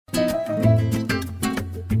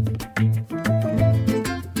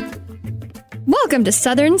Welcome to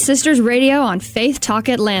Southern Sisters Radio on Faith Talk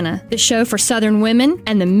Atlanta, the show for Southern women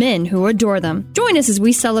and the men who adore them. Join us as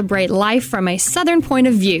we celebrate life from a Southern point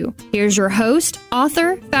of view. Here's your host,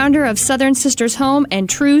 author, founder of Southern Sisters Home, and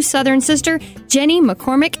true Southern sister, Jenny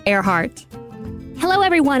McCormick Earhart. Hello,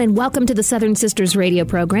 everyone, and welcome to the Southern Sisters Radio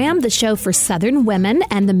program, the show for Southern women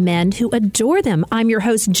and the men who adore them. I'm your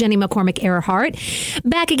host, Jenny McCormick Earhart,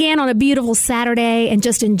 back again on a beautiful Saturday and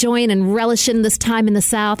just enjoying and relishing this time in the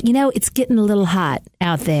South. You know, it's getting a little hot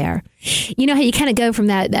out there. You know how you kind of go from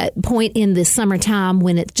that point in the summertime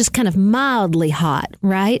when it's just kind of mildly hot,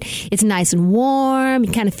 right? It's nice and warm.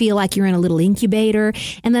 You kind of feel like you're in a little incubator.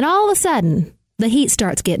 And then all of a sudden, the heat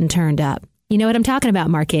starts getting turned up. You know what I'm talking about,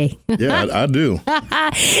 Marquis? Yeah, I do.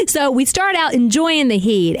 So we start out enjoying the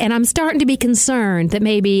heat, and I'm starting to be concerned that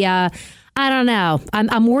maybe, I don't know,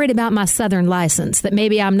 I'm worried about my Southern license, that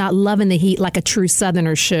maybe I'm not loving the heat like a true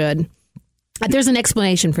Southerner should. There's an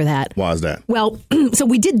explanation for that. Why is that? Well, so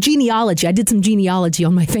we did genealogy. I did some genealogy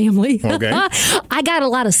on my family. Okay. I got a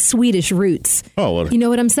lot of Swedish roots. Oh, well, you know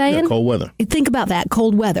what I'm saying? Yeah, cold weather. Think about that,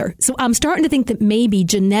 cold weather. So I'm starting to think that maybe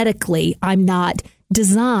genetically I'm not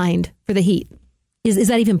designed for the heat. Is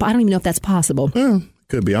that even, I don't even know if that's possible.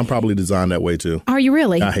 Could be. I'm probably designed that way, too. Are you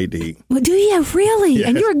really? I hate the heat. Well, do you really? Yeah.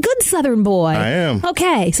 And you're a good Southern boy. I am.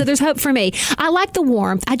 Okay, so there's hope for me. I like the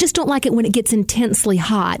warmth. I just don't like it when it gets intensely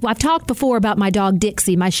hot. Well, I've talked before about my dog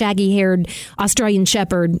Dixie, my shaggy-haired Australian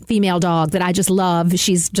Shepherd female dog that I just love.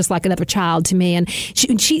 She's just like another child to me, and she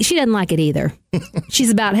doesn't like it either. She's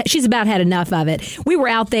about had enough of it. We were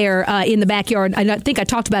out there in the backyard. I think I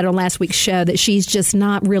talked about it on last week's show that she's just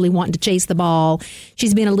not really wanting to chase the ball.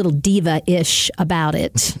 She's being a little diva-ish about it.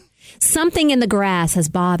 Something in the grass has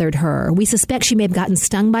bothered her. We suspect she may have gotten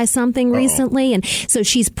stung by something recently, and so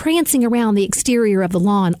she's prancing around the exterior of the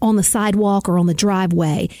lawn on the sidewalk or on the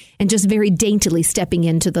driveway and just very daintily stepping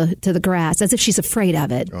into the grass as if she's afraid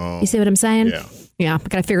of it. You see what I'm saying? Yeah. Yeah, I've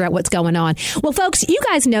got to figure out what's going on. Well, folks, you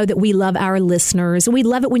guys know that we love our listeners. We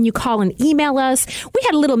love it when you call and email us. We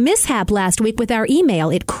had a little mishap last week with our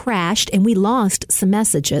email. It crashed and we lost some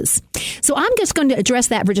messages. So I'm just going to address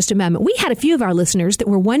that for just a moment. We had a few of our listeners that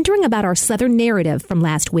were wondering about our Southern narrative from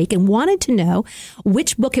last week and wanted to know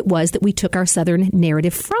which book it was that we took our Southern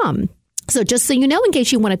narrative from. So just so you know, in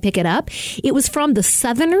case you want to pick it up, it was from the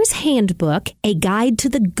Southerner's Handbook, A Guide to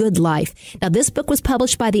the Good Life. Now, this book was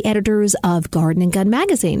published by the editors of Garden and Gun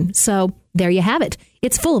magazine. So there you have it.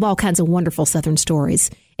 It's full of all kinds of wonderful Southern stories.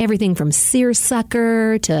 Everything from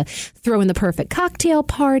seersucker to throwing the perfect cocktail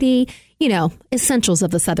party. You know, essentials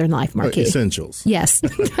of the Southern life, Marquis. Essentials. Yes.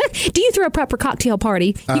 Do you throw a proper cocktail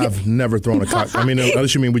party? I've never thrown a cocktail. I mean,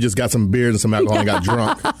 unless you mean we just got some beers and some alcohol and got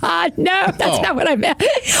drunk. No, that's not what I meant.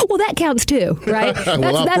 Well, that counts too, right?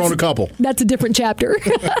 Well, I've thrown a couple. That's a different chapter.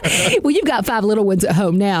 Well, you've got 5 little ones at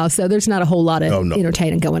home now, so there's not a whole lot of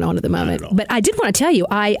entertaining going on at the moment. But I did want to tell you,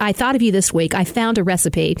 I thought of you this week. I found a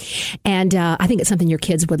recipe, and I think it's something your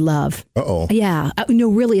kids would love. Uh-oh. Yeah. No,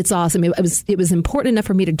 really, it's awesome. It was important enough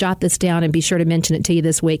for me to jot this down and be sure to mention it to you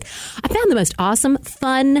this week. I found the most awesome,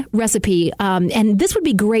 fun recipe. And this would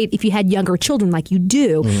be great if you had younger children like you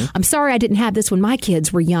do. Mm-hmm. I'm sorry I didn't have this when my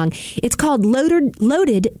kids were young. It's called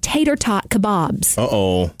loaded tater tot kebabs.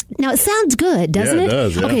 Uh-oh. Now, it sounds good, doesn't it? It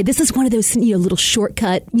does, yeah. Okay, this is one of those little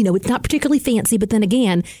shortcut, it's not particularly fancy, but then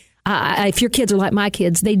again, if your kids are like my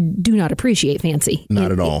kids, they do not appreciate fancy.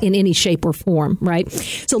 Not at all. In any shape or form, right?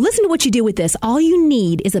 So listen to what you do with this. All you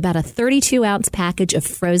need is about a 32-ounce package of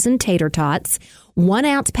frozen tater tots,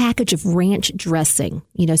 1-ounce package of ranch dressing,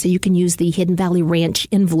 so you can use the Hidden Valley Ranch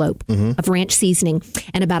envelope of ranch seasoning,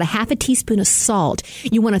 and about a half a teaspoon of salt.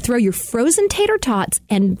 You want to throw your frozen tater tots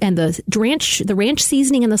and the ranch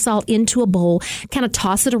seasoning and the salt into a bowl, kind of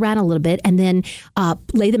toss it around a little bit, and then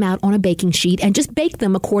lay them out on a baking sheet and just bake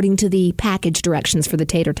them according to the package directions for the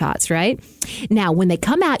tater tots, right? Now, when they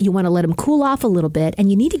come out, you want to let them cool off a little bit, and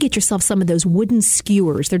you need to get yourself some of those wooden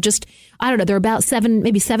skewers. They're just, they're about 7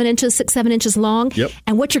 inches, 6, 7 inches long. Yep.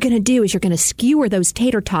 And what you're going to do is you're going to skewer those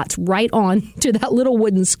tater tots right on to that little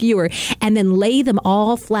wooden skewer and then lay them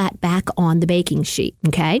all flat back on the baking sheet,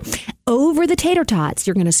 okay? Over the tater tots,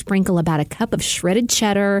 you're going to sprinkle about a cup of shredded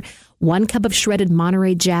cheddar, 1 cup of shredded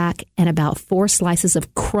Monterey Jack, and about 4 slices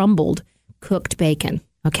of crumbled cooked bacon,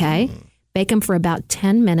 okay? Bake them for about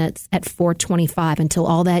 10 minutes at 425 until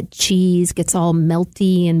all that cheese gets all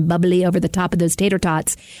melty and bubbly over the top of those tater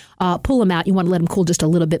tots. Pull them out. You want to let them cool just a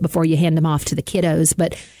little bit before you hand them off to the kiddos.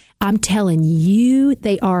 But I'm telling you,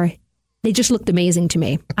 they just looked amazing to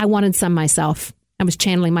me. I wanted some myself. I was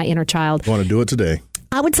channeling my inner child. Want to do it today?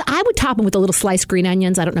 I would top them with a little sliced green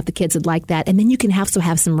onions. I don't know if the kids would like that. And then you can also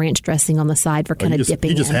have some ranch dressing on the side for kind of dipping.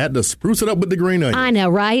 You just had to spruce it up with the green onion. I know,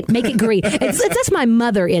 right? Make it green. That's my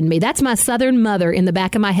mother in me. That's my Southern mother in the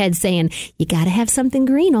back of my head saying, you got to have something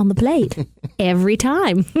green on the plate every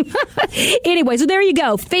time. Anyway, so there you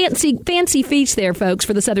go. Fancy feast there, folks,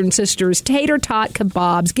 for the Southern Sisters. Tater tot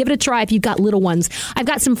kebabs. Give it a try if you've got little ones. I've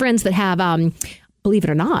got some friends that have, believe it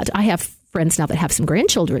or not, I have friends now that have some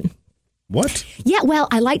grandchildren. What? Yeah, well,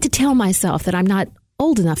 I like to tell myself that I'm not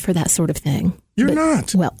old enough for that sort of thing. You're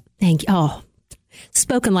not? Well, thank you. Oh,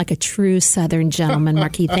 spoken like a true Southern gentleman,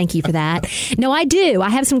 Marquis. Thank you for that. No, I do. I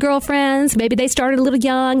have some girlfriends. Maybe they started a little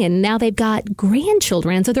young, and now they've got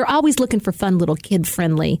grandchildren. So they're always looking for fun little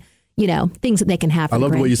kid-friendly, things that they can have. I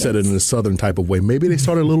love the way you said it in a Southern type of way. Maybe they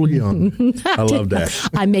started a little young. I love that.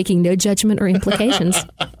 I'm making no judgment or implications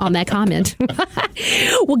on that comment.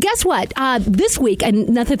 Well, guess what? This week,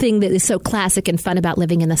 another thing that is so classic and fun about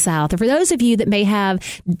living in the South, for those of you that may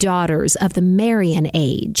have daughters of the Marian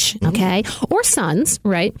age, okay, or sons,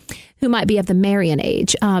 right, who might be of the Marian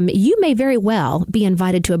age, you may very well be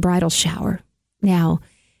invited to a bridal shower. Now,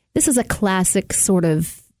 this is a classic sort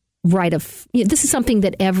of this is something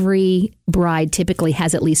that every bride typically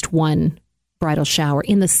has at least one bridal shower.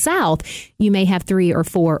 In the South, you may have 3 or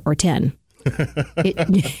 4 or 10.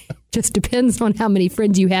 It just depends on how many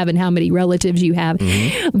friends you have and how many relatives you have.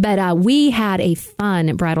 Mm-hmm. But we had a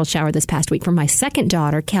fun bridal shower this past week for my second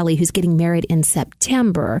daughter, Kelly, who's getting married in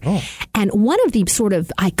September. Oh. And one of the sort of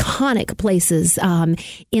iconic places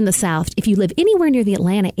in the South, if you live anywhere near the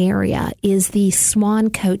Atlanta area, is the Swan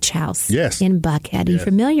Coach House in Buckhead. Are you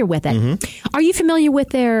familiar with it? Mm-hmm. Are you familiar with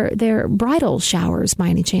their bridal showers by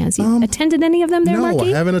any chance? You attended any of them there,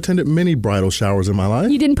 Marquis? No, I haven't attended many bridal showers in my life.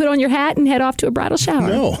 You didn't put on your hat and head off to a bridal shower?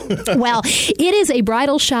 No. Well, it is a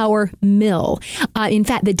bridal shower mill. In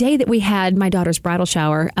fact, the day that we had my daughter's bridal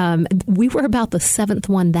shower, we were about the 7th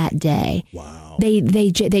one that day. Wow.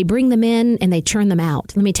 They bring them in and they churn them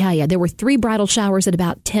out. Let me tell you, there were 3 bridal showers at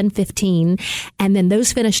about 10:15, and then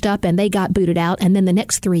those finished up and they got booted out, and then the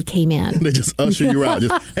next 3 came in. They just usher you out.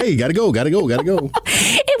 Just, hey, gotta go.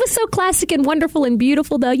 It was so classic and wonderful and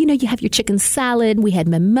beautiful, though. You have your chicken salad. We had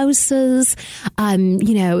mimosas.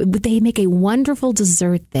 They make a wonderful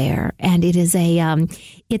dessert there, and it is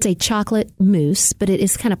it's a chocolate mousse, but it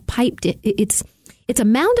is kind of piped. It's a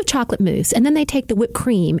mound of chocolate mousse, and then they take the whipped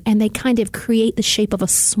cream and they kind of create the shape of a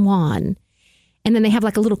swan, and then they have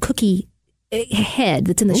like a little cookie head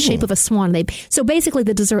that's in the shape of a swan. So basically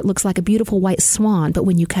the dessert looks like a beautiful white swan, but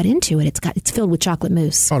when you cut into it, it's filled with chocolate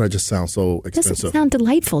mousse. Oh, that just sounds so expensive. Doesn't it sound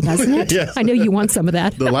delightful, doesn't it? Yes. I know you want some of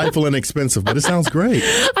that. Delightful and expensive, but it sounds great.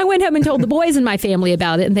 I went home and told the boys in my family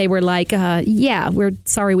about it, and they were like, yeah, we're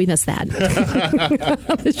sorry we missed that.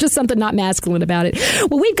 It's just something not masculine about it.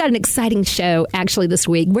 Well, we've got an exciting show actually this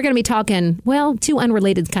week. We're going to be talking, 2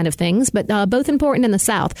 unrelated kind of things, but both important in the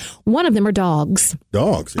South. One of them are dogs.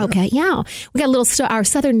 Dogs, yeah. Okay, yeah. We got a little our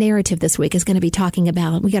Southern narrative this week is going to be talking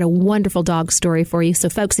about, we got a wonderful dog story for you. So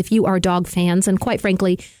folks, if you are dog fans, and quite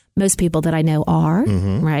frankly, most people that I know are,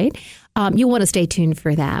 right? You'll want to stay tuned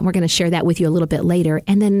for that. We're going to share that with you a little bit later.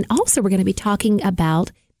 And then also we're going to be talking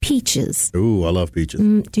about peaches. Ooh, I love peaches.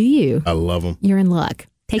 Do you? I love them. You're in luck.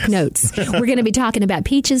 Take notes. We're going to be talking about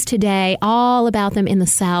peaches today, all about them in the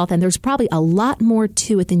South, and there's probably a lot more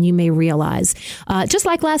to it than you may realize. Just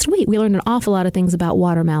like last week, we learned an awful lot of things about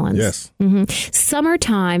watermelons. Yes.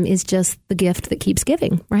 Summertime is just the gift that keeps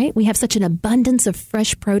giving, right? We have such an abundance of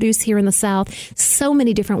fresh produce here in the South, so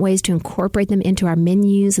many different ways to incorporate them into our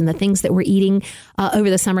menus and the things that we're eating over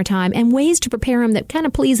the summertime, and ways to prepare them that kind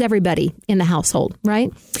of please everybody in the household, right?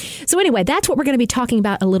 So anyway, that's what we're going to be talking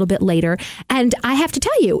about a little bit later. And I have to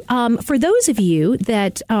tell you, for those of you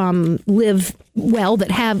that live well,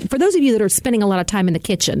 for those of you that are spending a lot of time in the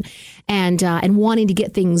kitchen and wanting to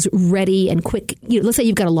get things ready and quick, let's say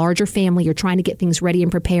you've got a larger family, you're trying to get things ready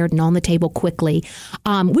and prepared and on the table quickly.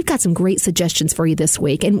 We've got some great suggestions for you this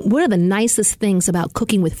week. And one of the nicest things about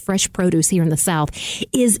cooking with fresh produce here in the South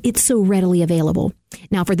is it's so readily available.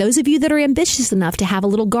 Now, for those of you that are ambitious enough to have a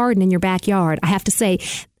little garden in your backyard, I have to say,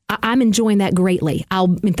 I'm enjoying that greatly.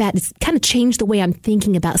 In fact, it's kind of changed the way I'm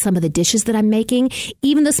thinking about some of the dishes that I'm making.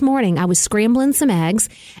 Even this morning, I was scrambling some eggs,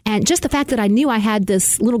 and just the fact that I knew I had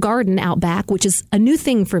this little garden out back, which is a new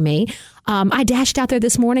thing for me, I dashed out there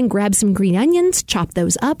this morning, grabbed some green onions, chopped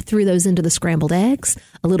those up, threw those into the scrambled eggs,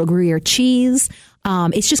 a little Gruyere cheese.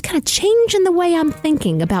 It's just kind of changing the way I'm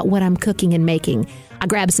thinking about what I'm cooking and making. I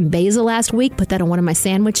grabbed some basil last week, put that on one of my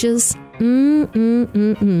sandwiches. Oh,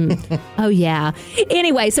 yeah.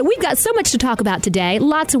 Anyway, so we've got so much to talk about today.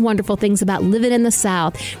 Lots of wonderful things about living in the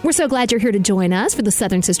South. We're so glad you're here to join us for the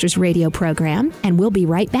Southern Sisters radio program, and we'll be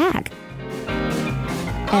right back.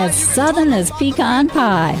 As Southern as pecan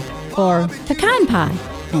pie, or pecan pie,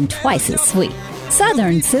 and twice as sweet.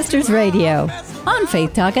 Southern Sisters Radio on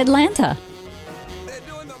Faith Talk Atlanta.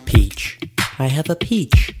 Peach. I have a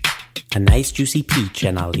peach. A nice juicy peach,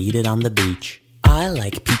 and I'll eat it on the beach. I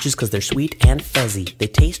like peaches because they're sweet and fuzzy. They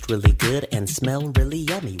taste really good and smell really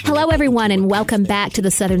yummy. Hello, everyone, and welcome back to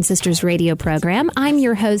the Southern Sisters radio program. I'm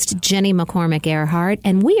your host, Jenny McCormick Earhart,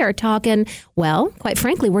 and we are talking, well, quite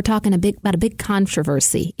frankly, we're talking about a big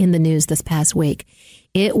controversy in the news this past week.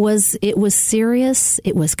 It was serious.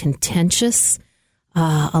 It was contentious.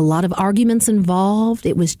 A lot of arguments involved.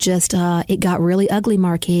 It was just, it got really ugly,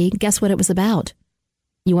 Marquis. Guess what it was about?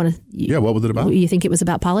 You want to? Yeah, what was it about? You think it was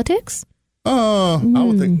about politics? I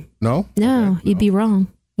would think, no? No, Okay, you'd be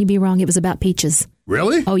wrong. You'd be wrong. It was about peaches.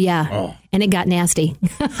 Really? Oh, yeah. Oh. And it got nasty.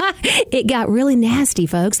 It got really nasty,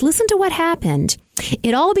 folks. Listen to what happened.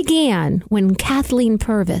 It all began when Kathleen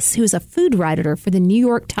Purvis, who's a food writer for the New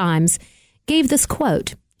York Times, gave this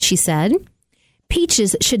quote. She said,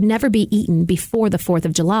 "Peaches should never be eaten before the 4th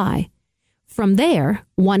of July. From there,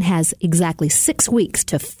 one has exactly 6 weeks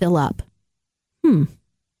to fill up."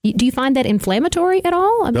 Do you find that inflammatory at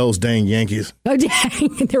all? Those dang Yankees. Oh,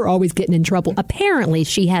 dang. They're always getting in trouble. Apparently,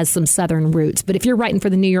 she has some Southern roots. But if you're writing for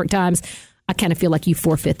the New York Times, I kind of feel like you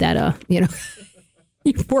forfeit that,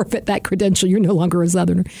 you forfeit that credential. You're no longer a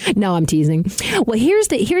Southerner. No, I'm teasing. Well, here's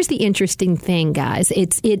the interesting thing, guys.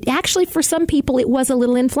 It actually, for some people, it was a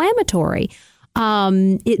little inflammatory.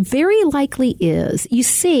 It very likely is. You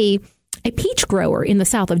see, a peach grower in the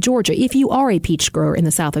south of Georgia, if you are a peach grower in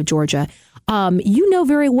the south of Georgia, you know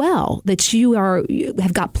very well that you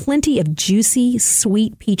have got plenty of juicy,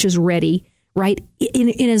 sweet peaches ready, right,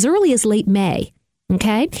 in as early as late May.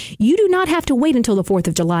 Okay, you do not have to wait until the 4th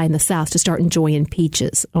of July in the South to start enjoying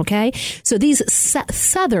peaches. Okay, so these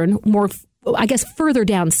southern, more, I guess, further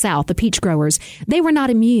down south, the peach growers, they were not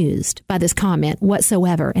amused by this comment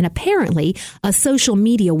whatsoever. And apparently a social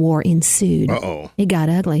media war ensued. Uh-oh. It got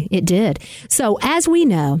ugly. It did. So as we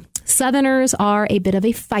know, Southerners are a bit of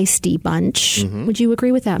a feisty bunch. Mm-hmm. Would you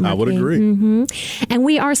agree with that, Mark? I would agree. Mm-hmm. And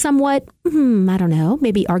we are somewhat, I don't know,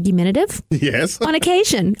 maybe argumentative? Yes. On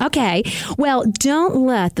occasion. Okay. Well, don't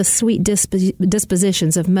let the sweet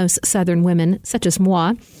dispositions of most Southern women, such as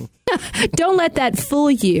moi, don't let that fool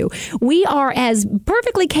you. We are as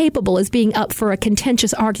perfectly capable as being up for a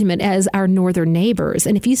contentious argument as our northern neighbors.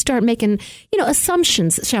 And if you start making,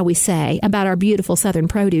 assumptions, shall we say, about our beautiful Southern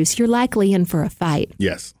produce, you're likely in for a fight.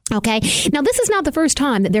 Yes. Okay. Now, this is not the first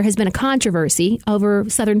time that there has been a controversy over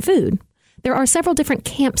Southern food. There are several different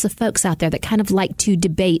camps of folks out there that kind of like to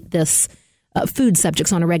debate this food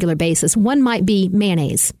subjects on a regular basis. One might be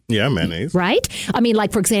mayonnaise. Yeah, mayonnaise. Right? I mean,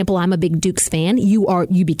 like, for example, I'm a big Dukes fan. You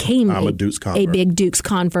became a Dukes convert. A big Dukes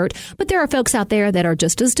convert. But there are folks out there that are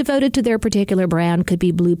just as devoted to their particular brand. Could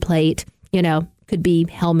be Blue Plate, could be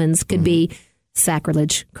Hellman's, could be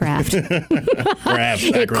Sacrilege Kraft.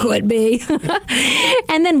 It could be.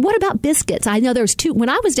 And then what about biscuits? I know there's two. When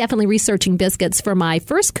I was definitely researching biscuits for my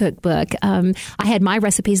first cookbook, I had my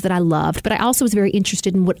recipes that I loved, but I also was very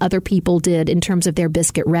interested in what other people did in terms of their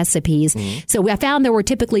biscuit recipes. Mm-hmm. So I found there were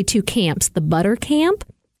typically two camps, the butter camp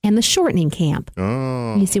and the shortening camp.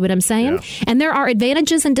 Oh, you see what I'm saying? Yeah. And there are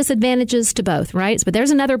advantages and disadvantages to both, right? But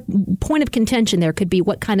there's another point of contention there. Could be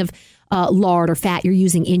what kind of lard or fat you're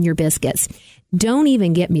using in your biscuits. Don't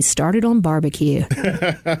even get me started on barbecue.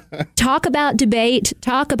 Talk about debate,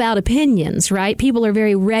 talk about opinions, right? People are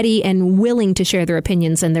very ready and willing to share their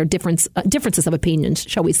opinions and their differences of opinions,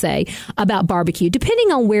 shall we say, about barbecue,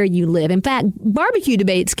 depending on where you live. In fact, barbecue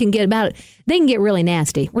debates can get really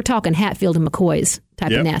nasty. We're talking Hatfield and McCoy's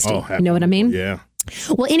type of nasty. Oh, you know what I mean? Yeah.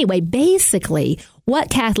 Well, anyway, basically,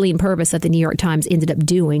 what Kathleen Purvis of the New York Times ended up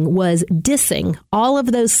doing was dissing all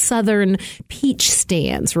of those Southern peach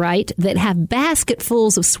stands, right, that have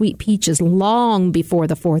basketfuls of sweet peaches long before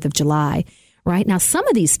the 4th of July, right? Now, some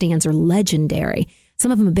of these stands are legendary.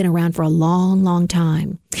 Some of them have been around for a long, long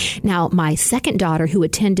time. Now, my second daughter, who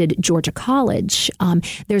attended Georgia College,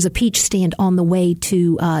 there's a peach stand on the way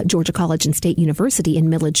to Georgia College and State University in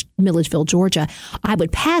Milledgeville, Georgia. I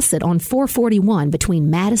would pass it on 441 between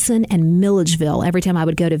Madison and Milledgeville every time I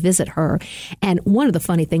would go to visit her. And one of the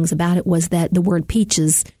funny things about it was that the word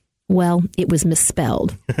peaches, well, it was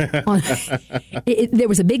misspelled. There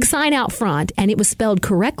was a big sign out front, and it was spelled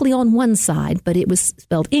correctly on one side, but it was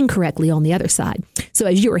spelled incorrectly on the other side. So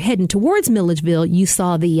as you were heading towards Milledgeville, you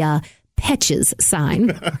saw the Petches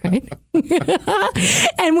sign, right?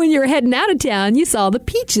 And when you're heading out of town, you saw the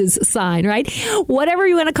Peaches sign, right? Whatever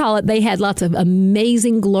you want to call it, they had lots of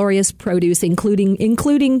amazing, glorious produce,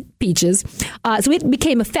 including peaches. So it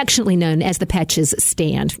became affectionately known as the Petches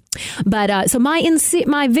stand. But so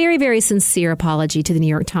my very, very sincere apology to the New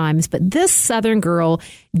York Times, but this Southern girl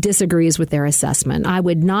disagrees with their assessment. I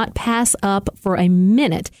would not pass up for a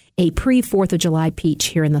minute a pre-4th of July peach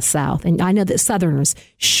here in the South. And I know that Southerners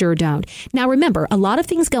sure don't. Now, remember, a lot of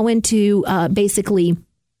things go into basically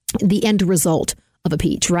the end result of a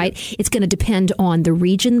peach, right? It's going to depend on the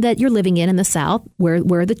region that you're living in the South,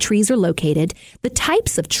 where the trees are located, the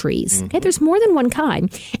types of trees. Okay, there's more than one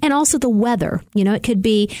kind. And also the weather. You know, it could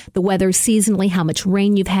be the weather seasonally, how much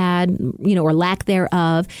rain you've had, you know, or lack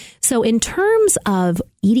thereof. So in terms of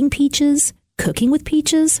eating peaches, cooking with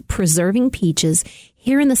peaches, preserving peaches,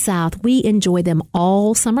 here in the South, we enjoy them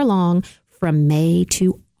all summer long from May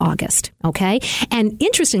to August. Okay. And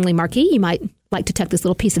interestingly, Marquis, you might like to tuck this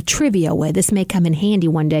little piece of trivia away. This may come in handy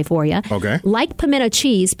one day for you. Okay. Like pimento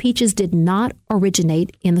cheese, peaches did not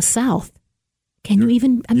originate in the South. Can you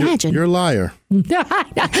even imagine? You're a liar.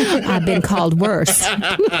 I've been called worse.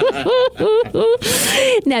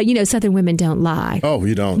 Now, you know, Southern women don't lie. Oh,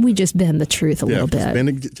 you don't? We just bend the truth a little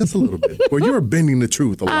bit. Just a little bit. Well, you're bending the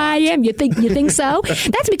truth a lot. I am. You think so?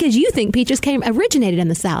 That's because you think peaches originated in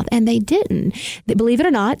the South, and they didn't. Believe it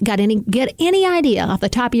or not, get any idea off the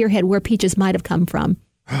top of your head where peaches might have come from?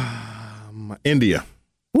 India.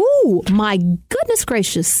 Ooh, my goodness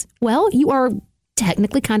gracious. Well, you are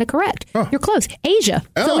technically kind of correct. Huh. You're close. Asia.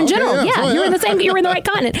 So in general, you're in the right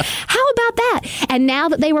continent. How about that? And now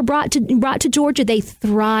that they were brought to Georgia, they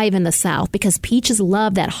thrive in the South because peaches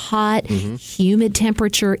love that hot, humid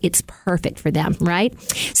temperature. It's perfect for them, right?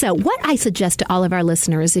 So what I suggest to all of our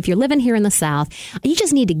listeners, if you're living here in the South, you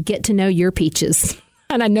just need to get to know your peaches.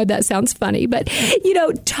 And I know that sounds funny, but, you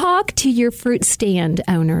know, talk to your fruit stand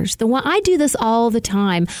owners. I do this all the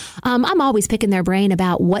time. I'm always picking their brain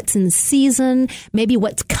about what's in season, maybe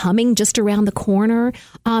what's coming just around the corner.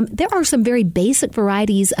 There are some very basic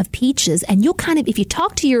varieties of peaches, and you'll if you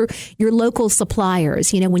talk to your local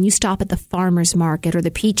suppliers, you know, when you stop at the farmer's market or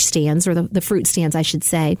the peach stands or the fruit stands, I should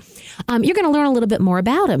say, you're going to learn a little bit more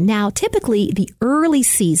about them. Now, typically the early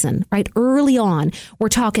season, right, early on, we're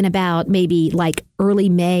talking about maybe like early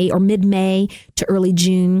May or mid-May to early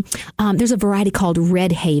June. There's a variety called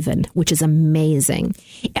Red Haven, which is amazing.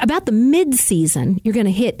 About the mid-season, you're going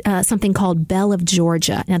to hit something called Belle of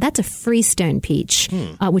Georgia. Now, that's a freestone peach,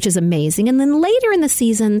 which is amazing. And then later in the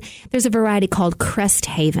season, there's a variety called Crest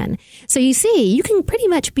Haven. So you see, you can pretty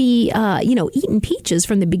much be, eating peaches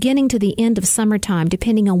from the beginning to the end of summertime,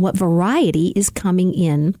 depending on what variety is coming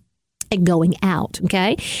in and going out,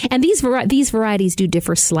 okay? And these varieties do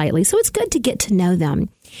differ slightly, so it's good to get to know them.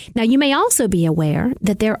 Now, you may also be aware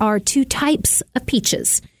that there are two types of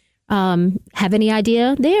peaches. Have any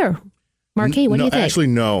idea there? Marquis, what do you think? Actually,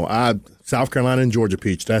 no. South Carolina and Georgia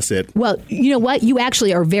peach. That's it. Well, you know what? You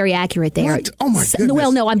actually are very accurate there. What? Oh, my goodness.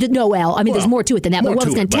 Well, no. There's more to it than that. But what I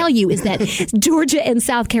was going to tell you is that Georgia and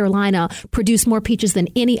South Carolina produce more peaches than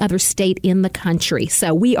any other state in the country.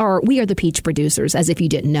 So we are the peach producers, as if you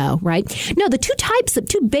didn't know, right? No, the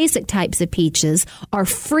two basic types of peaches are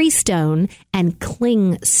freestone and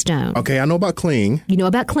clingstone. Okay, I know about cling. You know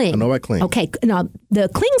about cling? I know about cling. Okay, now the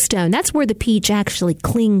clingstone, that's where the peach actually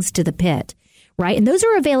clings to the pit. Right? And those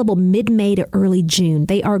are available mid-May to early June.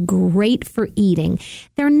 They are great for eating.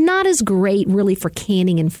 They're not as great really for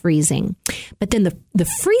canning and freezing. But then the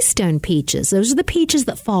freestone peaches, those are the peaches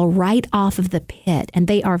that fall right off of the pit. And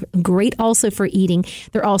they are great also for eating.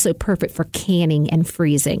 They're also perfect for canning and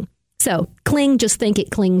freezing. So cling, just think it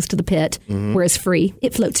clings to the pit, whereas free,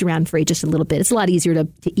 it floats around free just a little bit. It's a lot easier to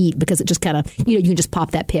eat because it just kind of, you can just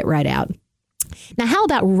pop that pit right out. Now, how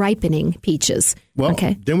about ripening peaches? Well,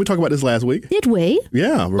 didn't we talk about this last week? Did we?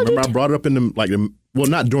 Yeah. Remember, I brought it up in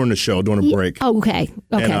not during the show, during a break. Oh, okay.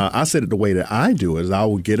 And I said it the way that I do is I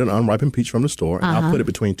will get an unripened peach from the store, and I'll put it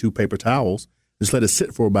between two paper towels, just let it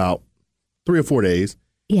sit for about 3 or 4 days.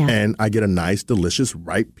 Yeah. And I get a nice, delicious,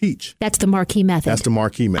 ripe peach. That's the Marquis method.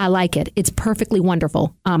 I like it. It's perfectly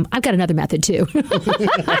wonderful. I've got another method, too.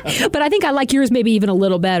 But I think I like yours maybe even a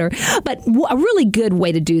little better. But a really good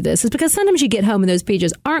way to do this is because sometimes you get home and those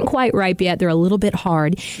peaches aren't quite ripe yet. They're a little bit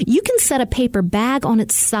hard. You can set a paper bag on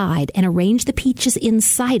its side and arrange the peaches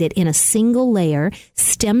inside it in a single layer,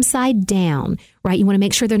 stem side down, right? You want to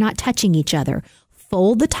make sure they're not touching each other.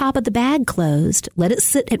 Fold the top of the bag closed, let it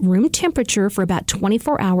sit at room temperature for about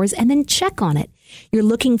 24 hours, and then check on it. You're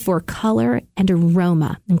looking for color and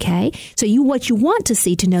aroma, okay? So what you want to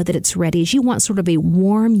see to know that it's ready is you want sort of a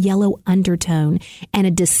warm yellow undertone and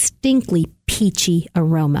a distinctly peachy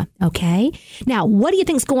aroma, okay? Now, what do you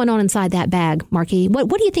think's going on inside that bag, Marquis? What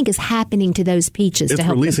do you think is happening to those peaches? It's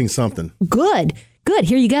releasing something. Good.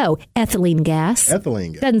 Here you go. Ethylene gas.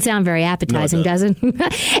 Ethylene gas. Doesn't sound very appetizing, does it?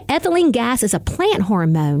 Ethylene gas is a plant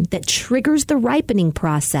hormone that triggers the ripening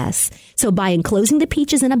process. So by enclosing the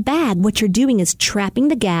peaches in a bag, what you're doing is trapping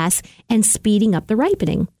the gas and speeding up the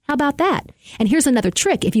ripening. How about that? And here's another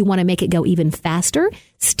trick. If you want to make it go even faster,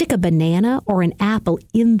 stick a banana or an apple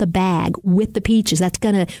in the bag with the peaches. That's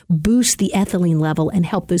going to boost the ethylene level and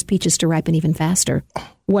help those peaches to ripen even faster.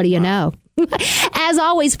 What do you know? As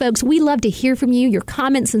always, folks, we love to hear from you, your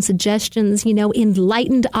comments and suggestions,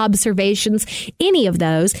 enlightened observations, any of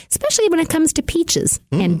those, especially when it comes to peaches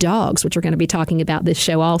and dogs, which we're going to be talking about this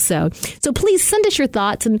show also. So please send us your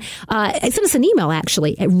thoughts and send us an email,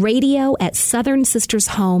 actually, at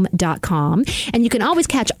radio@southernsistershome.com. And you can always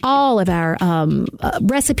catch all of our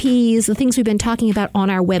recipes, the things we've been talking about on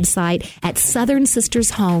our website at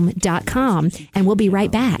southernsistershome.com. And we'll be right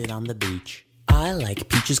back. On the beach. I like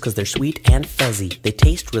peaches because they're sweet and fuzzy. They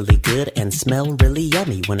taste really good and smell really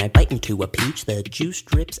yummy. When I bite into a peach, the juice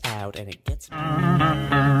drips out and it gets...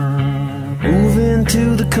 Moving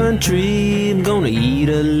to the country, I'm gonna eat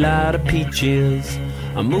a lot of peaches.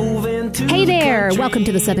 I'm moving to Hey there, welcome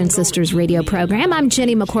to the Southern Sisters radio program. I'm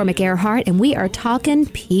Jenny McCormick Earhart, and we are talking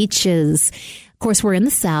peaches. Of course, we're in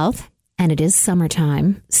the South. And it is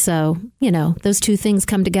summertime. So, those two things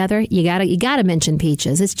come together. You gotta mention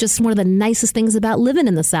peaches. It's just one of the nicest things about living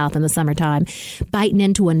in the South in the summertime. Biting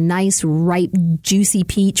into a nice, ripe, juicy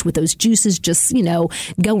peach with those juices just,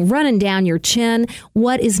 go running down your chin.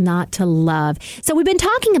 What is not to love? So we've been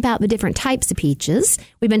talking about the different types of peaches.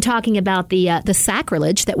 We've been talking about the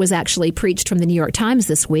sacrilege that was actually preached from the New York Times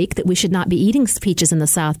this week, that we should not be eating peaches in the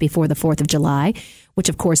South before the 4th of July. Which,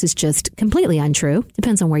 of course, is just completely untrue.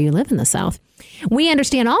 Depends on where you live in the South. We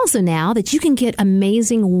understand also now that you can get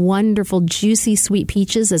amazing, wonderful, juicy, sweet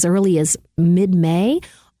peaches as early as mid-May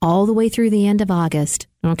all the way through the end of August.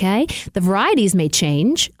 Okay? The varieties may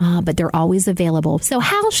change, but they're always available. So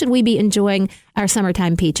how should we be enjoying our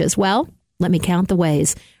summertime peaches? Well, let me count the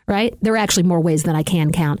ways, right? There are actually more ways than I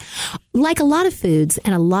can count. Like a lot of foods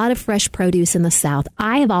and a lot of fresh produce in the South,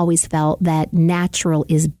 I have always felt that natural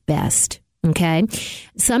is best. Okay.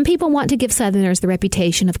 Some people want to give Southerners the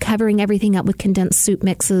reputation of covering everything up with condensed soup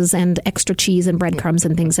mixes and extra cheese and breadcrumbs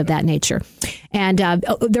and things of that nature. And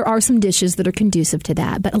there are some dishes that are conducive to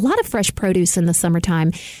that. But a lot of fresh produce in the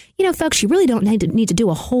summertime, folks, you really don't need to do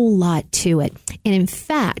a whole lot to it. And in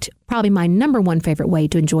fact, probably my number one favorite way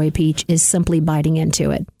to enjoy a peach is simply biting into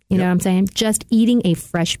it. You know what I'm saying? Just eating a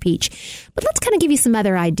fresh peach. But let's kind of give you some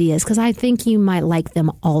other ideas because I think you might like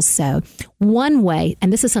them also. One way,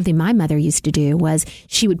 and this is something my mother used to do, was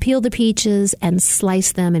she would peel the peaches and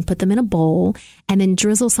slice them and put them in a bowl and then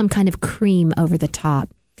drizzle some kind of cream over the top.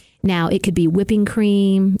 Now, it could be whipping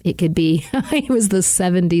cream. It could be, it was the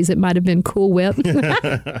 70s. It might have been Cool Whip,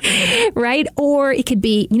 right? Or it could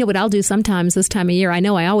be, what I'll do sometimes this time of year. I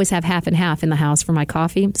know I always have half and half in the house for my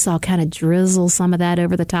coffee. So I'll kind of drizzle some of that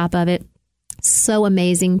over the top of it. So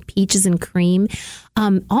amazing. Peaches and cream.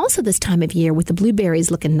 Also this time of year with the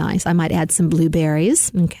blueberries looking nice, I might add some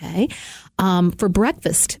blueberries. Okay. For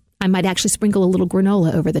breakfast, I might actually sprinkle a little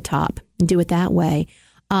granola over the top and do it that way.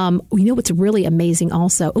 What's really amazing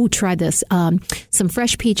also? Oh, try this. Some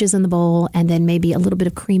fresh peaches in the bowl and then maybe a little bit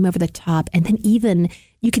of cream over the top. And then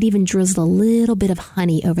you could even drizzle a little bit of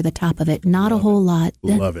honey over the top of it. Not a whole lot.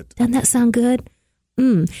 Love it. Doesn't that sound good?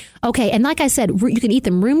 Okay. And like I said, you can eat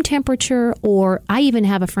them room temperature, or I even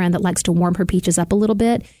have a friend that likes to warm her peaches up a little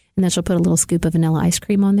bit. And then she'll put a little scoop of vanilla ice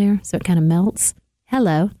cream on there so it kind of melts.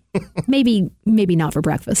 Hello. Maybe not for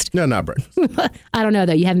breakfast. No, not breakfast. I don't know,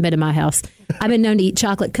 though. You haven't been in my house. I've been known to eat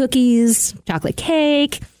chocolate cookies, chocolate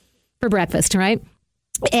cake for breakfast, right?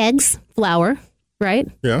 Eggs, flour, right?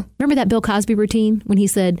 Yeah. Remember that Bill Cosby routine when he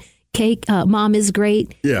said, cake, mom is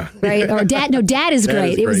great? Yeah. Right? Or dad is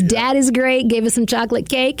great. It was dad is great, gave us some chocolate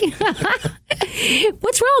cake.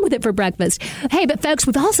 What's wrong with it for breakfast? Hey, but folks,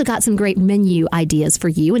 we've also got some great menu ideas for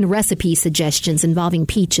you and recipe suggestions involving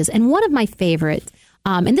peaches. And one of my favorites,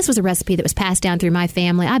 and this was a recipe that was passed down through my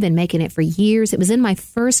family. I've been making it for years. It was in my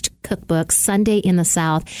first cookbook, Sunday in the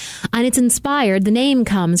South. And it's inspired. The name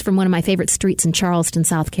comes from one of my favorite streets in Charleston,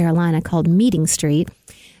 South Carolina, called Meeting Street.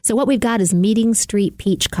 So what we've got is Meeting Street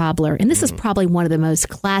Peach Cobbler. And this is probably one of the most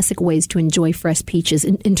classic ways to enjoy fresh peaches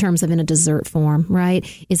in terms of in a dessert form, right?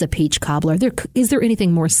 Is a peach cobbler. Is there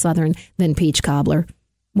anything more Southern than peach cobbler?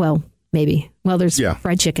 Well, maybe. Well, there's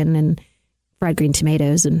fried chicken and fried green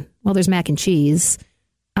tomatoes, and, well, there's mac and cheese.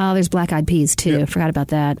 Oh, there's black-eyed peas, too. Yeah. Forgot about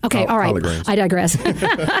that. Okay, all right. Collard greens. I digress.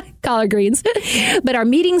 Collard greens. But our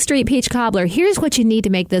Meeting Street peach cobbler, here's what you need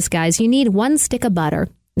to make this, guys. You need 1 stick of butter.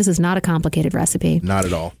 This is not a complicated recipe. Not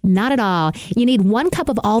at all. Not at all. You need 1 cup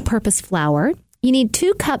of all-purpose flour. You need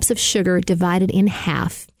 2 cups of sugar divided in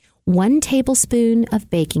half. 1 tablespoon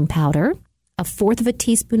of baking powder. 1/4 of a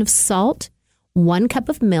teaspoon of salt. 1 cup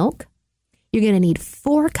of milk. You're going to need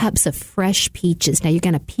 4 cups of fresh peaches. Now, you're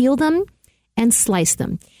going to peel them and slice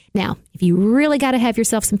them. Now, if you really got to have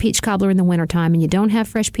yourself some peach cobbler in the wintertime and you don't have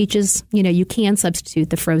fresh peaches, you can substitute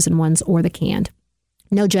the frozen ones or the canned.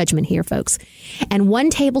 No judgment here, folks. And 1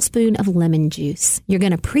 tablespoon of lemon juice. You're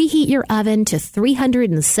going to preheat your oven to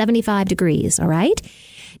 375 degrees, all right?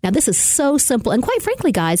 Now, this is so simple. And quite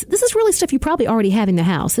frankly, guys, this is really stuff you probably already have in the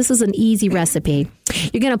house. This is an easy recipe.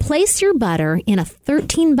 You're going to place your butter in a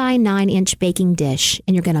 13 by 9-inch baking dish,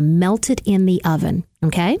 and you're going to melt it in the oven,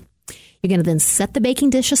 okay? You're going to then set the baking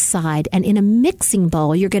dish aside, and in a mixing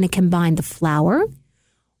bowl, you're going to combine the flour,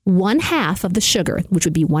 1/2 of the sugar, which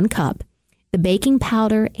would be 1 cup, the baking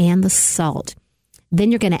powder, and the salt.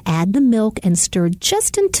 Then you're going to add the milk and stir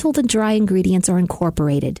just until the dry ingredients are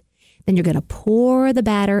incorporated. Then you're going to pour the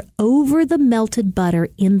batter over the melted butter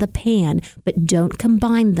in the pan, but don't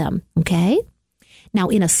combine them, okay? Now,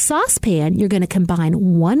 in a saucepan, you're going to combine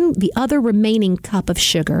the other remaining cup of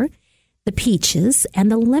sugar, the peaches, and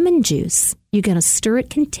the lemon juice. You're going to stir it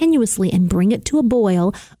continuously and bring it to a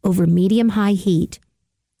boil over medium-high heat.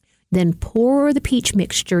 Then pour the peach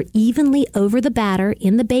mixture evenly over the batter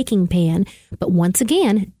in the baking pan, but once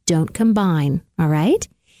again, don't combine, all right?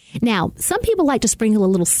 Now, some people like to sprinkle a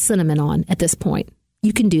little cinnamon on at this point.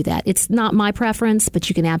 You can do that. It's not my preference, but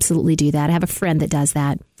you can absolutely do that. I have a friend that does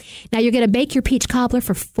that. Now, you're going to bake your peach cobbler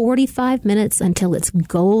for 45 minutes until it's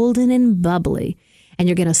golden and bubbly. And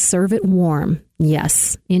you're going to serve it warm.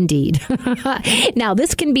 Yes, indeed. Now,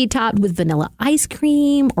 this can be topped with vanilla ice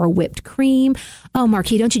cream or whipped cream. Oh,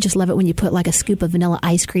 Marquis, don't you just love it when you put like a scoop of vanilla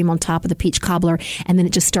ice cream on top of the peach cobbler and then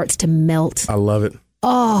it just starts to melt? I love it.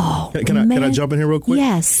 Oh, can I jump in here real quick?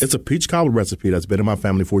 Yes. It's a peach cobbler recipe that's been in my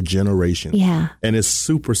family for generations. Yeah. And it's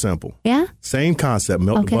super simple. Yeah? Same concept.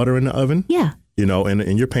 Melt the butter in the oven. Yeah.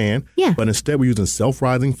 In your pan. Yeah. But instead we're using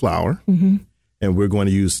self-rising flour. Mm-hmm. And we're going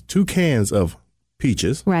to use 2 cans of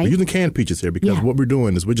peaches. Right. We're using canned peaches here because what we're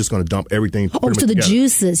doing is we're just going to dump everything. Oh, so the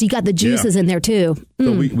juices. You got the juices in there too.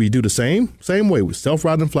 So we do the same way with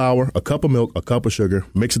self-rising flour, a cup of milk, a cup of sugar,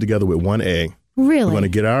 mix it together with 1 egg. Really? We're going to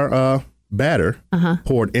get our batter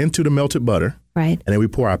poured into the melted butter. Right. And then we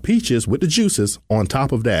pour our peaches with the juices on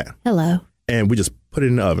top of that. Hello. And we just put it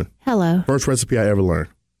in the oven. Hello. First recipe I ever learned.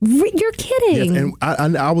 You're kidding. Yes,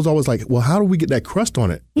 and I was always like, well, how do we get that crust on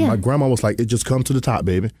it? Yeah. My grandma was like, it just comes to the top,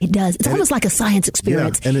 baby. It does. It's almost like a science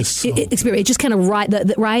experiment. Yeah, and it's so it just kind of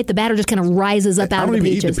the batter just kind of rises up out of the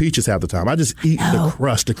peaches. I don't even eat the peaches half the time. I just eat the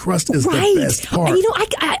crust. The crust is the best part.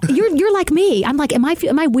 And you're like me. I'm like, am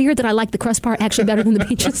I weird that I like the crust part actually better than the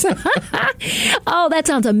peaches? Oh, that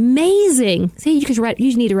sounds amazing. See,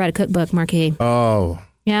 you need to write a cookbook, Marquis. Oh.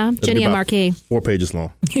 Yeah, Jenny and Marquis. 4 pages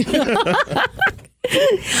long.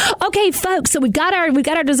 Okay, folks, so we've got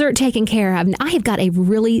our dessert taken care of. And I have got a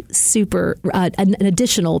really super, an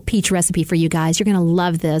additional peach recipe for you guys. You're going to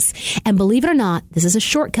love this. And believe it or not, this is a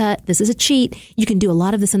shortcut. This is a cheat. You can do a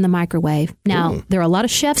lot of this in the microwave. Now, there are a lot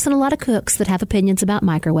of chefs and a lot of cooks that have opinions about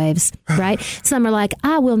microwaves, right? Some are like,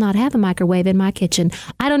 I will not have a microwave in my kitchen.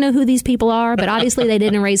 I don't know who these people are, but obviously they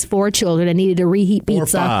didn't raise 4 children and needed to reheat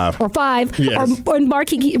pizza. Or 5. Yes. Or in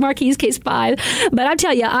Marquis' case, 5. But I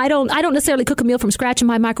tell you, I don't necessarily cook a meal from scratch in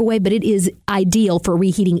my microwave, but it is ideal for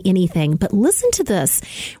reheating anything. But listen to this.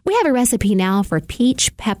 We have a recipe now for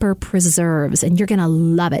peach pepper preserves, and you're going to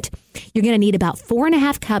love it. You're going to need about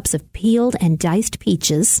 4.5 cups of peeled and diced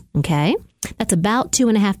peaches, okay? That's about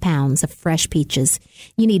 2.5 pounds of fresh peaches.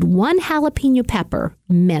 You need 1 jalapeno pepper,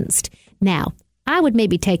 minced. Now, I would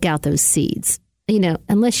maybe take out those seeds,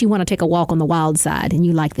 unless you want to take a walk on the wild side and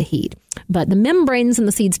you like the heat. But the membranes and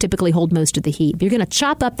the seeds typically hold most of the heat. You're going to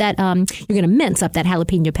chop up that, you're going to mince up that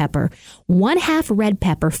jalapeno pepper. 1/2 red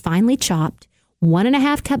pepper, finely chopped,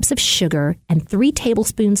 1.5 cups of sugar, and 3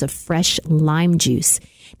 tablespoons of fresh lime juice.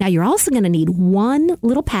 Now, you're also going to need 1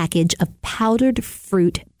 little package of powdered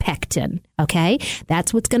fruit pectin, okay?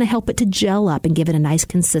 That's what's going to help it to gel up and give it a nice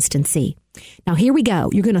consistency. Now, here we go.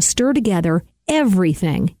 You're going to stir together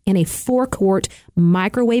everything in a 4-quart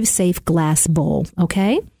microwave-safe glass bowl,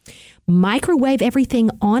 okay? Microwave everything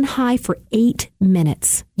on high for 8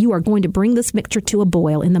 minutes. You are going to bring this mixture to a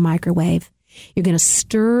boil in the microwave. You're going to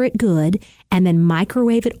stir it good and then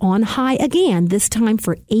microwave it on high again, this time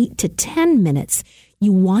for 8 to 10 minutes.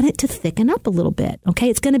 you want it to thicken up a little bit. Okay,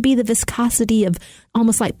 it's going to be the viscosity of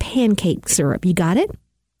almost like pancake syrup. You got it?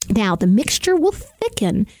 Now, the mixture will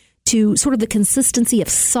thicken to sort of the consistency of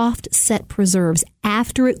soft set preserves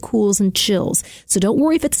after it cools and chills. So don't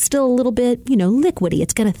worry if it's still a little bit, liquidy.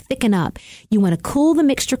 It's going to thicken up. You want to cool the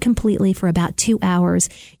mixture completely for about 2 hours.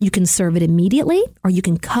 You can serve it immediately, or you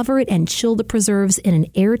can cover it and chill the preserves in an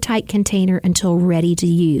airtight container until ready to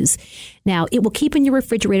use. Now, it will keep in your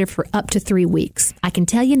refrigerator for up to 3 weeks. I can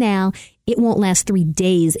tell you now, it won't last 3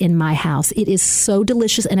 days in my house. It is so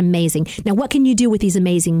delicious and amazing. Now, what can you do with these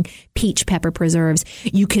amazing peach pepper preserves?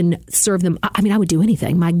 You can serve them. I would do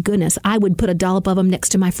anything. My goodness. I would put a dollop of them next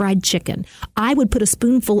to my fried chicken. I would put a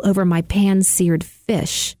spoonful over my pan-seared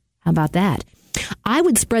fish. How about that? I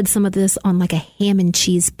would spread some of this on like a ham and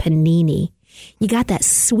cheese panini. You got that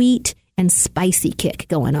sweet and spicy kick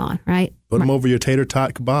going on, right? Put them over your tater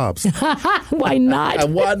tot kebabs. Why not?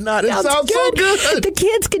 Why not? It sounds so good. The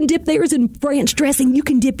kids can dip theirs in ranch dressing. You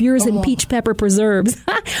can dip yours in peach pepper preserves.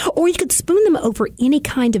 Or you could spoon them over any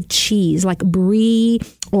kind of cheese, like brie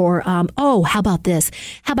or, how about this?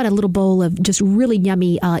 How about a little bowl of just really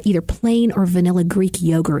yummy, either plain or vanilla Greek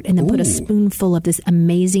yogurt, and then put a spoonful of this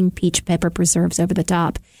amazing peach pepper preserves over the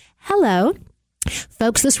top. Hello.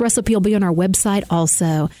 Folks, this recipe will be on our website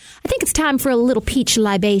also. I think it's time for a little peach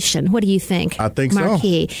libation. What do you think? I think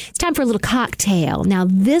Marquis? So. It's time for a little cocktail. Now,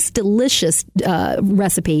 this delicious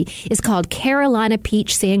recipe is called Carolina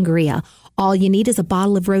Peach Sangria. All you need is a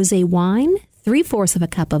bottle of rosé wine, 3/4 of a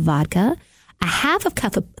cup of vodka, a half a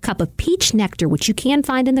cup of peach nectar, which you can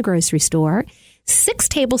find in the grocery store, 6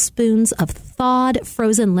 tablespoons of thawed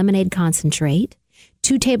frozen lemonade concentrate,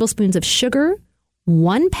 2 tablespoons of sugar,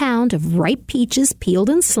 1 pound of ripe peaches peeled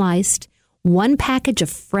and sliced, 1 package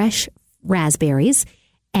of fresh raspberries,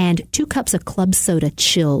 and 2 cups of club soda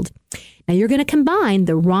chilled. Now you're going to combine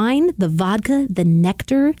the wine, the vodka, the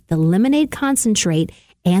nectar, the lemonade concentrate,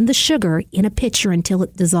 and the sugar in a pitcher until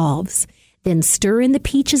it dissolves. Then stir in the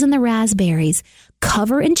peaches and the raspberries.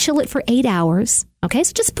 Cover and chill it for 8 hours. Okay,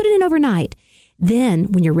 so just put it in overnight.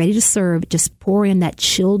 Then when you're ready to serve, just pour in that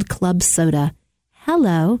chilled club soda.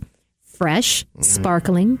 Hello. Fresh,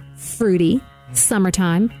 sparkling, fruity,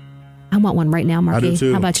 summertime. I want one right now, Marquis. I do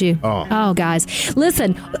too. How about you? Oh, guys.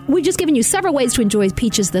 Listen, we've just given you several ways to enjoy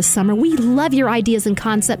peaches this summer. We love your ideas and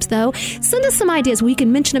concepts, though. Send us some ideas. We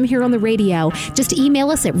can mention them here on the radio. Just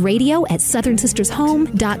email us at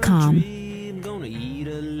radio@southernsistershome.com. I'm gonna eat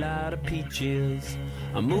a lot of peaches.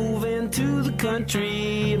 I'm moving to the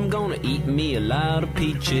country. I'm gonna eat me a lot of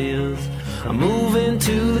peaches. I'm moving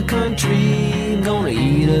to the country. I'm gonna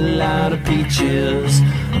eat a lot of peaches.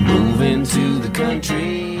 I'm moving to the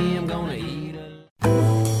country. I'm gonna eat a...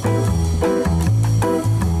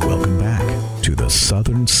 Welcome back to the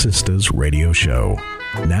Southern Sisters Radio Show.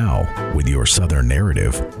 Now, with your Southern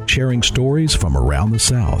narrative, sharing stories from around the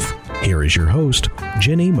South. Here is your host,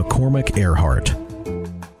 Jenny McCormick Earhart.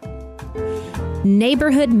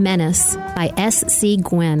 Neighborhood Menace by S.C.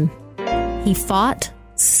 Gwynn. He fought,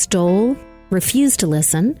 stole, refused to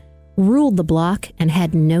listen, ruled the block, and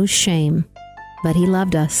had no shame. But he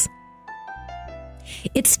loved us.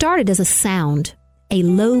 It started as a sound, a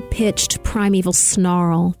low-pitched primeval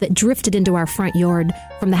snarl that drifted into our front yard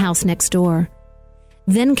from the house next door.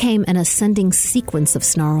 Then came an ascending sequence of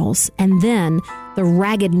snarls, and then the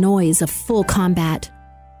ragged noise of full combat.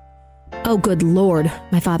 "Oh, good Lord,"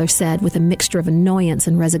 my father said with a mixture of annoyance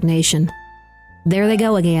and resignation. "There they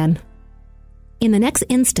go again." In the next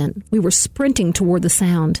instant, we were sprinting toward the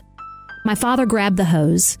sound. My father grabbed the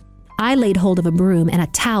hose. I laid hold of a broom and a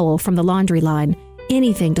towel from the laundry line,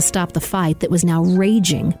 anything to stop the fight that was now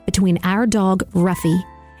raging between our dog, Ruffy,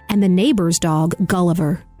 and the neighbor's dog,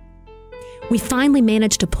 Gulliver. We finally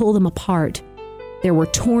managed to pull them apart. There were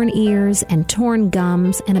torn ears and torn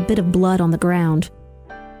gums and a bit of blood on the ground.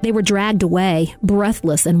 They were dragged away,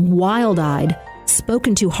 breathless and wild-eyed,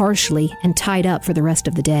 spoken to harshly, and tied up for the rest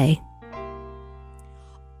of the day.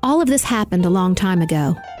 All of this happened a long time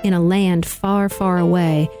ago, in a land far, far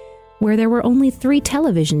away, where there were only 3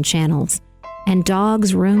 television channels, and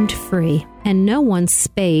dogs roamed free, and no one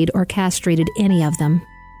spayed or castrated any of them.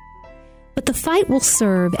 But the fight will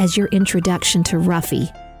serve as your introduction to Ruffy,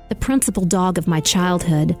 the principal dog of my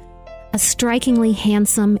childhood, a strikingly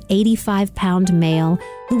handsome 85-pound male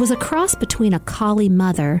who was a cross between a collie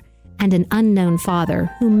mother and an unknown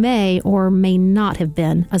father who may or may not have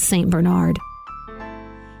been a St. Bernard.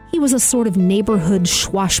 He was a sort of neighborhood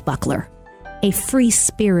swashbuckler, a free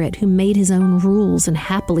spirit who made his own rules and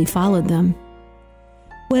happily followed them.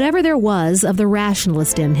 Whatever there was of the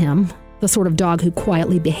rationalist in him, the sort of dog who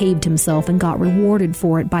quietly behaved himself and got rewarded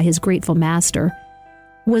for it by his grateful master,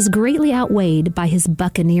 was greatly outweighed by his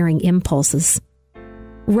buccaneering impulses.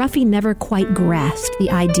 Ruffy never quite grasped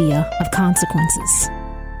the idea of consequences.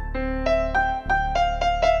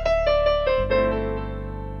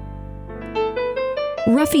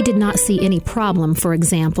 Ruffy did not see any problem, for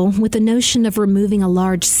example, with the notion of removing a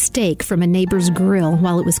large steak from a neighbor's grill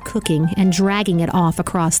while it was cooking and dragging it off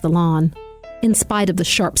across the lawn, in spite of the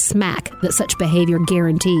sharp smack that such behavior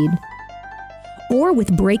guaranteed. Or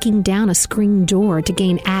with breaking down a screen door to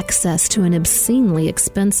gain access to an obscenely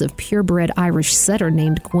expensive purebred Irish setter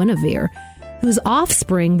named Guinevere, whose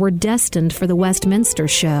offspring were destined for the Westminster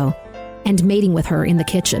show, and mating with her in the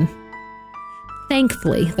kitchen.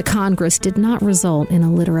 Thankfully, the Congress did not result in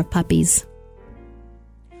a litter of puppies.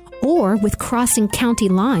 Or with crossing county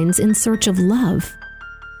lines in search of love.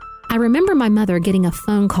 I remember my mother getting a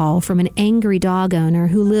phone call from an angry dog owner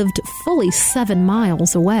who lived fully 7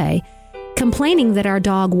 miles away, complaining that our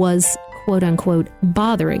dog was, quote-unquote,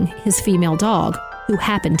 bothering his female dog, who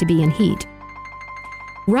happened to be in heat.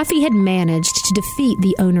 Ruffy had managed to defeat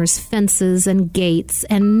the owner's fences and gates,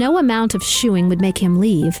 and no amount of shooing would make him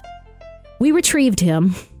leave. We retrieved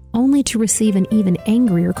him, only to receive an even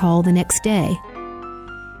angrier call the next day.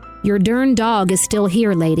 "Your dern dog is still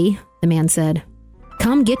here, lady," the man said.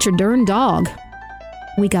 "Come get your dern dog."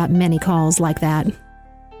 We got many calls like that.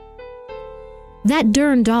 That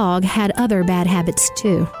dern dog had other bad habits,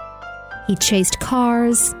 too. He chased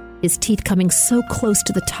cars, his teeth coming so close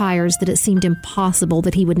to the tires that it seemed impossible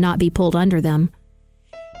that he would not be pulled under them.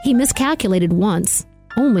 He miscalculated once,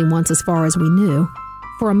 only once as far as we knew,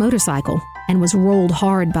 for a motorcycle, and was rolled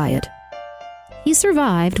hard by it. He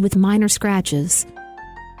survived with minor scratches.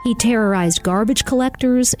 He terrorized garbage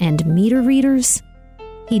collectors and meter readers.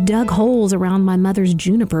 He dug holes around my mother's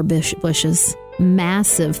juniper bushes,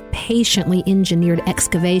 massive, patiently engineered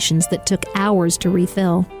excavations that took hours to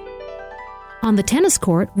refill. On the tennis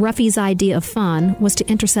court, Ruffy's idea of fun was to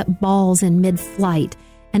intercept balls in mid-flight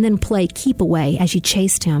and then play keep-away as you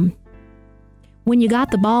chased him. When you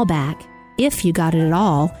got the ball back, if you got it at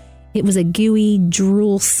all, it was a gooey,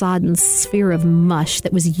 drool-sodden sphere of mush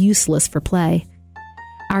that was useless for play.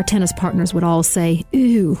 Our tennis partners would all say,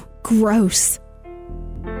 "Ew, gross."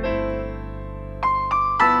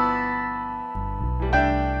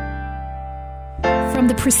 From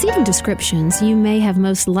the preceding descriptions, you may have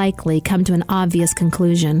most likely come to an obvious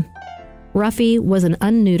conclusion. Ruffy was an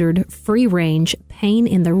unneutered, free-range,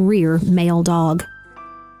 pain-in-the-rear male dog.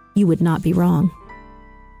 You would not be wrong.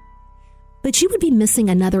 But you would be missing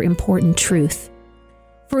another important truth.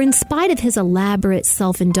 For in spite of his elaborate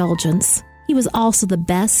self-indulgence, he was also the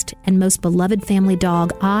best and most beloved family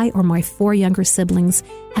dog I or my 4 younger siblings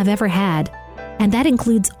have ever had, and that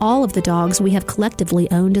includes all of the dogs we have collectively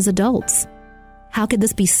owned as adults. How could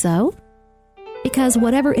this be so? Because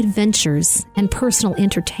whatever adventures and personal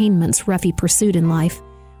entertainments Ruffy pursued in life,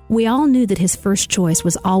 we all knew that his first choice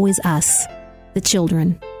was always us, the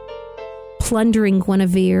children. Plundering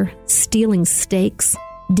Guinevere, stealing steaks,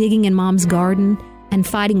 digging in Mom's garden, and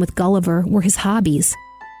fighting with Gulliver were his hobbies,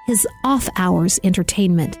 his off-hours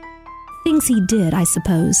entertainment, things he did, I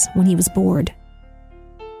suppose, when he was bored.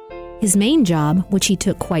 His main job, which he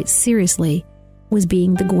took quite seriously, was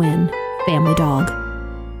being the Gwyn family dog.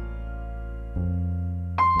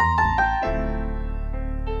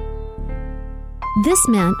 This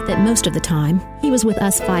meant that most of the time, he was with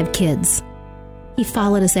us 5 kids. He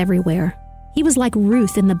followed us everywhere. He was like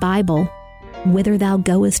Ruth in the Bible. "Whither thou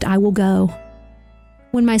goest, I will go."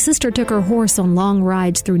 When my sister took her horse on long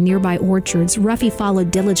rides through nearby orchards, Ruffy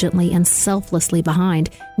followed diligently and selflessly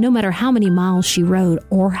behind, no matter how many miles she rode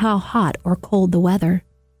or how hot or cold the weather.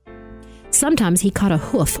 Sometimes he caught a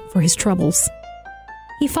hoof for his troubles.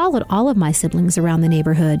 He followed all of my siblings around the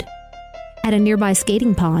neighborhood. At a nearby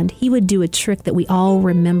skating pond, he would do a trick that we all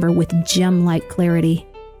remember with gem-like clarity.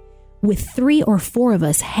 With 3 or 4 of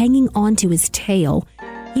us hanging onto his tail,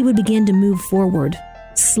 he would begin to move forward,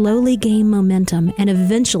 slowly gain momentum, and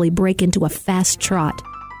eventually break into a fast trot.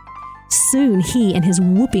 Soon he and his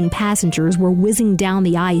whooping passengers were whizzing down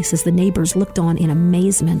the ice as the neighbors looked on in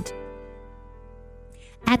amazement.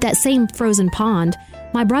 At that same frozen pond,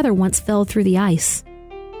 my brother once fell through the ice.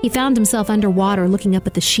 He found himself underwater looking up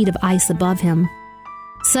at the sheet of ice above him.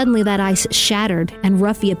 Suddenly that ice shattered and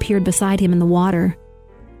Ruffy appeared beside him in the water.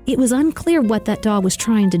 It was unclear what that dog was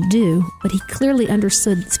trying to do, but he clearly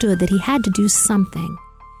understood that he had to do something.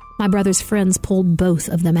 My brother's friends pulled both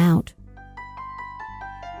of them out.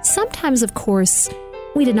 Sometimes, of course,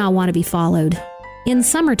 we did not want to be followed. In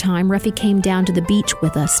summertime, Ruffy came down to the beach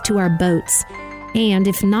with us to our boats, and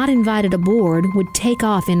if not invited aboard, would take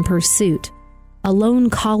off in pursuit. a lone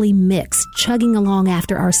collie mix chugging along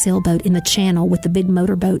after our sailboat in the channel with the big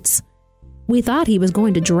motorboats. We thought he was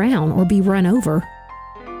going to drown or be run over.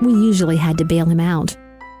 We usually had to bail him out.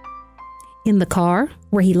 In the car,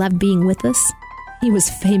 where he loved being with us, he was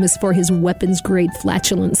famous for his weapons-grade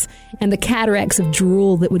flatulence and the cataracts of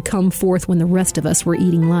drool that would come forth when the rest of us were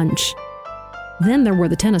eating lunch. Then there were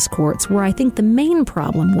the tennis courts, where I think the main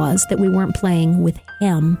problem was that we weren't playing with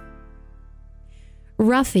him.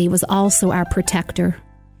 Ruffy was also our protector.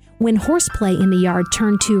 When horseplay in the yard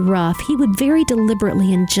turned too rough, he would very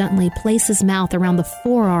deliberately and gently place his mouth around the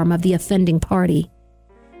forearm of the offending party.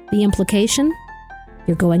 The implication?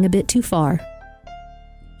 You're going a bit too far.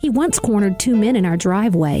 He once cornered 2 men in our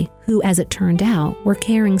driveway who, as it turned out, were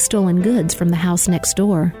carrying stolen goods from the house next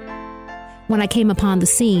door. When I came upon the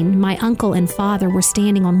scene, my uncle and father were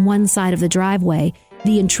standing on one side of the driveway,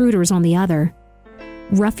 the intruders on the other.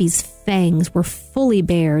 Ruffy's fangs were fully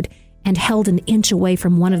bared and held an inch away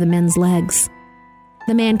from one of the men's legs.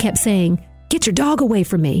 The man kept saying, "Get your dog away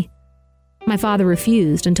from me." My father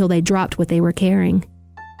refused until they dropped what they were carrying.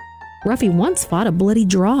 Ruffy once fought a bloody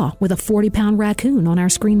draw with a 40-pound raccoon on our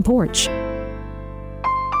screen porch.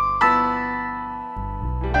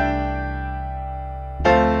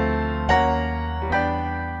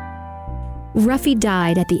 Ruffy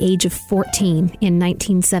died at the age of 14 in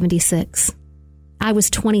 1976. I was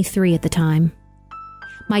 23 at the time.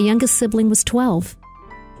 My youngest sibling was 12.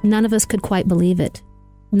 None of us could quite believe it.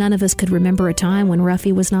 None of us could remember a time when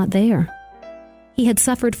Ruffy was not there. He had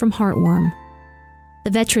suffered from heartworm.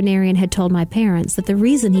 The veterinarian had told my parents that the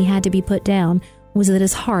reason he had to be put down was that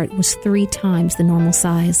his heart was 3 times the normal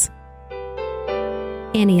size.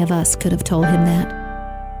 Any of us could have told him that.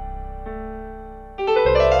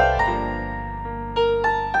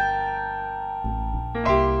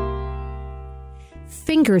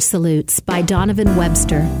 Finger Salutes by Donovan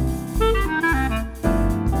Webster.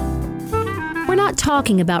 We're not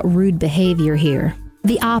talking about rude behavior here.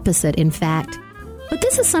 The opposite, in fact. But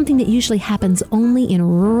this is something that usually happens only in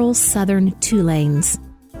rural southern 2-lanes.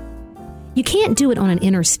 You can't do it on an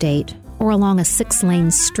interstate or along a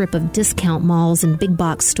 6-lane strip of discount malls and big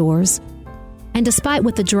box stores. And despite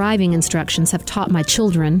what the driving instructions have taught my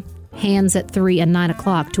children, hands at 3 and 9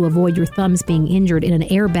 o'clock to avoid your thumbs being injured in an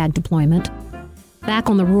airbag deployment, back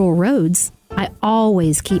on the rural roads, I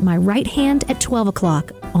always keep my right hand at 12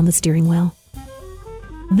 o'clock on the steering wheel.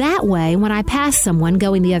 That way, when I pass someone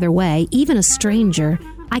going the other way, even a stranger,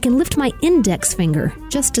 I can lift my index finger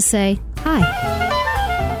just to say, hi.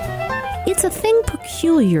 It's a thing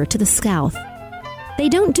peculiar to the South. They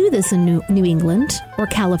don't do this in New England or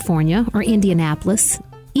California or Indianapolis,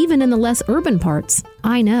 even in the less urban parts,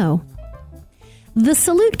 I know. The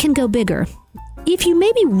salute can go bigger. If you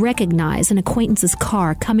maybe recognize an acquaintance's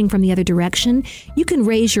car coming from the other direction, you can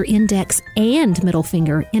raise your index and middle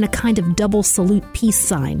finger in a kind of double salute peace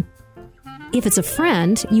sign. If it's a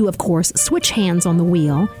friend, you, of course, switch hands on the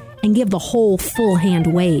wheel and give the whole full hand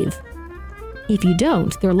wave. If you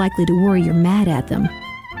don't, they're likely to worry you're mad at them.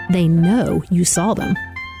 They know you saw them.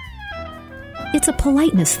 It's a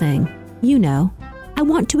politeness thing. You know, I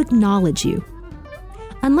want to acknowledge you.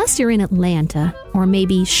 Unless you're in Atlanta, or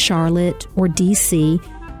maybe Charlotte or D.C.,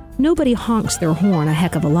 nobody honks their horn a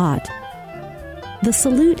heck of a lot. The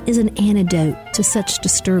salute is an antidote to such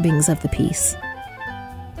disturbings of the peace.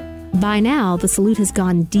 By now, the salute has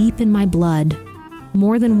gone deep in my blood.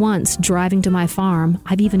 More than once, driving to my farm,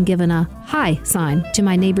 I've even given a hi sign to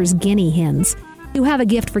my neighbor's guinea hens, who have a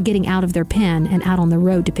gift for getting out of their pen and out on the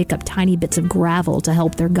road to pick up tiny bits of gravel to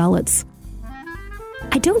help their gullets.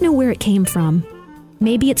 I don't know where it came from.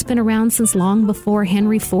 Maybe it's been around since long before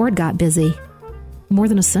Henry Ford got busy, more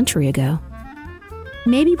than a century ago.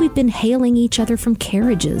 Maybe we've been hailing each other from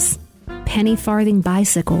carriages, penny-farthing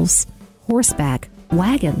bicycles, horseback,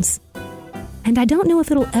 wagons. And I don't know if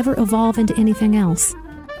it'll ever evolve into anything else.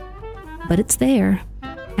 But it's there,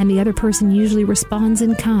 and the other person usually responds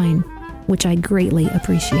in kind, which I greatly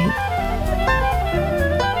appreciate.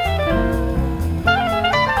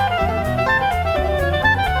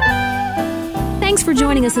 Thanks for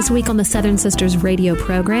joining us this week on the Southern Sisters radio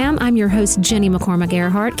program. I'm your host, Jenny McCormick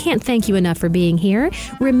Earhart. Can't thank you enough for being here.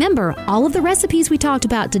 Remember, all of the recipes we talked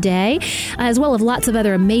about today, as well as lots of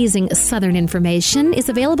other amazing Southern information, is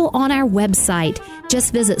available on our website.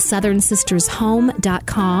 Just visit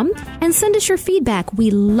southernsistershome.com and send us your feedback.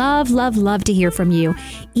 We love to hear from you.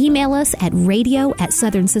 Email us at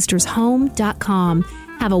radio@southernsistershome.com.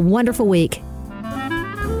 Have a wonderful week.